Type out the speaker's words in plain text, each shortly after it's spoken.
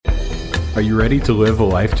Are you ready to live a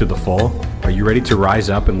life to the full? Are you ready to rise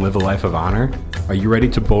up and live a life of honor? Are you ready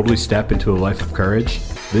to boldly step into a life of courage?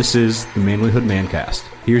 This is the Manlyhood Mancast.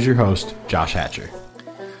 Here's your host, Josh Hatcher.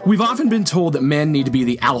 We've often been told that men need to be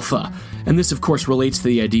the alpha, and this of course relates to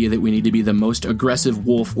the idea that we need to be the most aggressive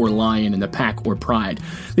wolf or lion in the pack or pride.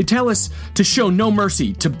 They tell us to show no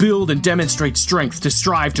mercy, to build and demonstrate strength, to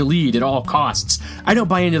strive to lead at all costs. I don't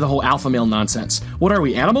buy into the whole alpha male nonsense. What are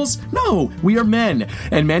we, animals? No, we are men,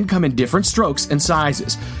 and men come in different strokes and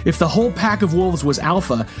sizes. If the whole pack of wolves was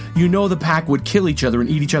alpha, you know the pack would kill each other and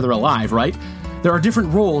eat each other alive, right? There are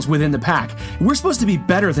different roles within the pack. We're supposed to be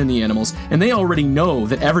better than the animals, and they already know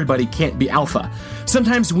that everybody can't be alpha.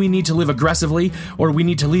 Sometimes we need to live aggressively, or we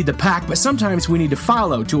need to lead the pack, but sometimes we need to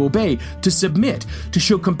follow, to obey, to submit, to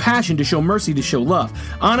show compassion, to show mercy, to show love.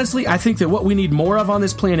 Honestly, I think that what we need more of on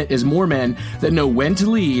this planet is more men that know when to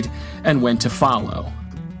lead and when to follow.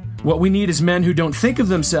 What we need is men who don't think of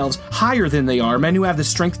themselves higher than they are, men who have the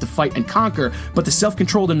strength to fight and conquer, but the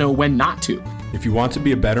self-control to know when not to. If you want to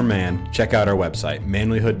be a better man, check out our website,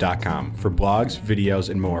 manlyhood.com, for blogs, videos,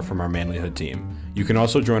 and more from our Manlyhood team. You can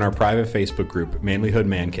also join our private Facebook group, Manlyhood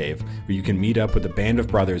Man Cave, where you can meet up with a band of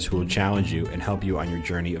brothers who will challenge you and help you on your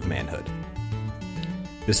journey of manhood.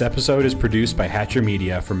 This episode is produced by Hatcher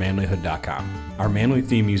Media for manlyhood.com. Our Manly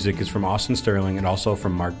theme music is from Austin Sterling and also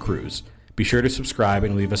from Mark Cruz. Be sure to subscribe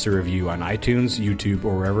and leave us a review on iTunes, YouTube,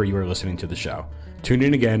 or wherever you are listening to the show. Tune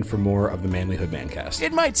in again for more of the Manlyhood Mancast.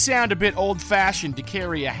 It might sound a bit old-fashioned to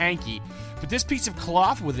carry a hanky, but this piece of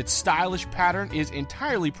cloth with its stylish pattern is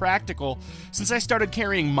entirely practical. Since I started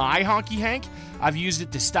carrying my honky hank, I've used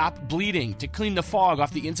it to stop bleeding, to clean the fog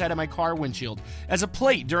off the inside of my car windshield, as a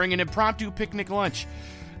plate during an impromptu picnic lunch.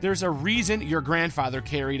 There's a reason your grandfather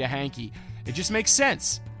carried a hanky. It just makes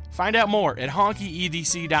sense. Find out more at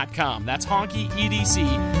honkyedc.com. That's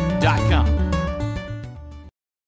honkyedc.com.